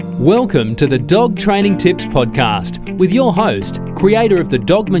Welcome to the Dog Training Tips Podcast with your host, creator of the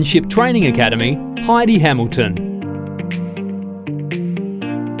Dogmanship Training Academy, Heidi Hamilton.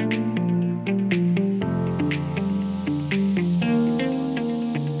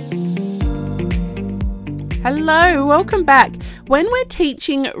 Hello, welcome back. When we're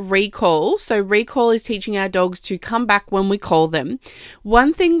teaching recall, so recall is teaching our dogs to come back when we call them,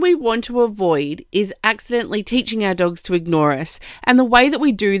 one thing we want to avoid is accidentally teaching our dogs to ignore us. And the way that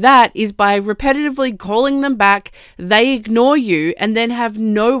we do that is by repetitively calling them back, they ignore you, and then have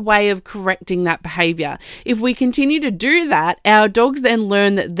no way of correcting that behavior. If we continue to do that, our dogs then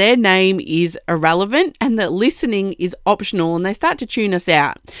learn that their name is irrelevant and that listening is optional, and they start to tune us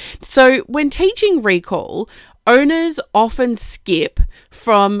out. So when teaching recall, owners often skip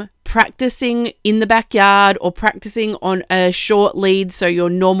from practicing in the backyard or practicing on a short lead, so your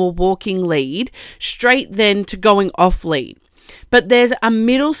normal walking lead, straight then to going off lead. But there's a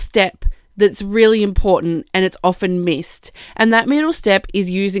middle step that's really important and it's often missed. And that middle step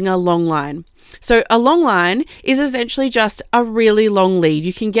is using a long line. So a long line is essentially just a really long lead.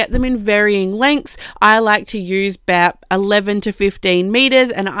 You can get them in varying lengths. I like to use about 11 to 15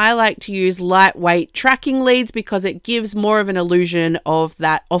 meters, and I like to use lightweight tracking leads because it gives more of an illusion of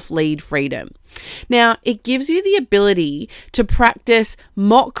that off-lead freedom. Now, it gives you the ability to practice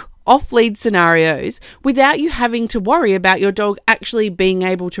mock off-lead scenarios without you having to worry about your dog actually being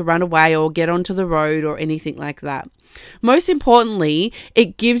able to run away or get onto the road or anything like that. Most importantly,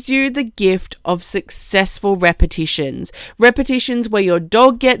 it gives you the gift of successful repetitions. Repetitions where your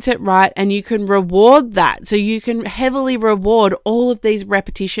dog gets it right and you can reward that. So you can heavily reward all of these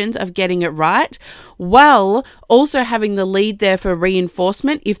repetitions of getting it right, while also having the lead there for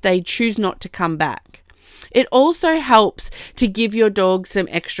reinforcement if they choose not to come back. It also helps to give your dog some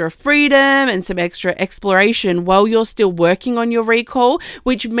extra freedom and some extra exploration while you're still working on your recall,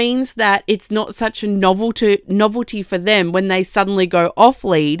 which means that it's not such a novelty for them when they suddenly go off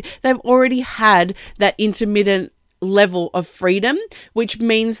lead. They've already had that intermittent level of freedom, which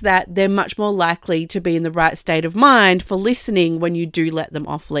means that they're much more likely to be in the right state of mind for listening when you do let them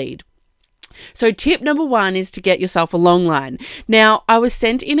off lead. So tip number one is to get yourself a long line. Now, I was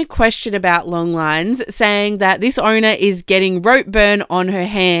sent in a question about long lines saying that this owner is getting rope burn on her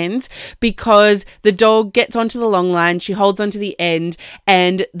hands because the dog gets onto the long line, she holds onto the end,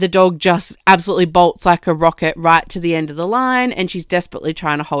 and the dog just absolutely bolts like a rocket right to the end of the line, and she's desperately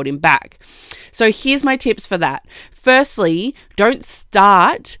trying to hold him back. So here's my tips for that. Firstly, don't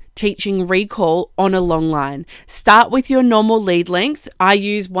start teaching recall on a long line. Start with your normal lead length. I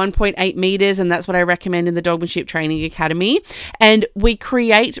use 1.8 meters, and that's what I recommend in the Dogmanship Training Academy. And we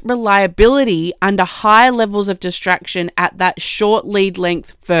create reliability under high levels of distraction at that short lead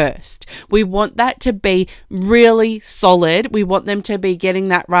length first. We want that to be really solid. We want them to be getting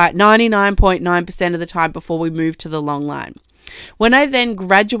that right 99.9% of the time before we move to the long line. When I then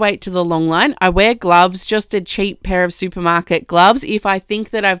graduate to the long line, I wear gloves, just a cheap pair of supermarket gloves, if I think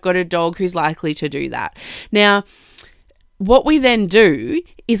that I've got a dog who's likely to do that. Now, what we then do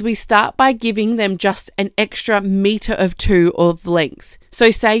is we start by giving them just an extra meter of 2 of length.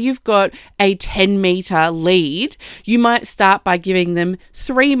 So say you've got a 10-meter lead, you might start by giving them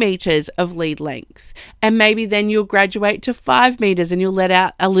 3 meters of lead length. And maybe then you'll graduate to 5 meters and you'll let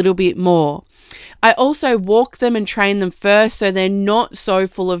out a little bit more. I also walk them and train them first so they're not so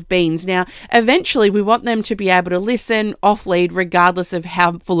full of beans. Now, eventually we want them to be able to listen off lead regardless of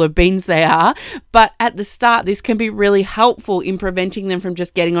how full of beans they are. But at the start, this can be really helpful in preventing them from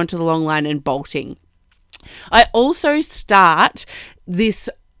just getting onto the long line and bolting. I also start this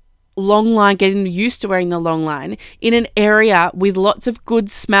long line, getting used to wearing the long line in an area with lots of good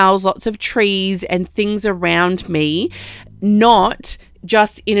smells, lots of trees and things around me, not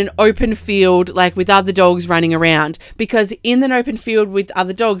just in an open field like with other dogs running around, because in an open field with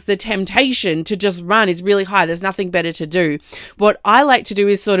other dogs the temptation to just run is really high. There's nothing better to do. What I like to do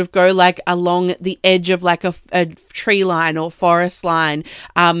is sort of go like along the edge of like a tree line or forest line,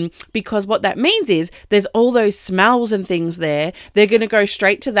 because what that means is there's all those smells and things there. They're going to go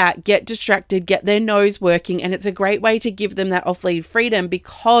straight to that, get distracted, get their nose working, and it's a great way to give them that off-lead freedom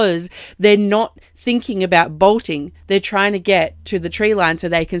because they're not thinking about bolting. They're trying to get to the tree line so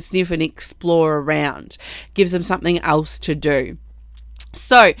they can sniff and explore around. Gives them something else to do.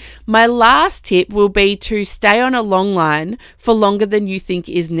 So my last tip will be to stay on a long line for longer than you think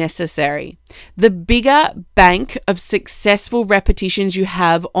is necessary. The bigger bank of successful repetitions you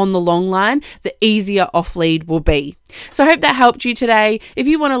have on the long line, the easier off lead will be. So I hope that helped you today. If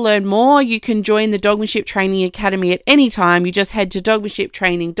you want to learn more, you can join the Dogmanship Training Academy at any time. You just head to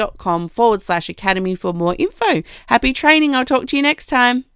dogmanshiptraining.com/academy for more info. Happy training. I'll talk to you next time.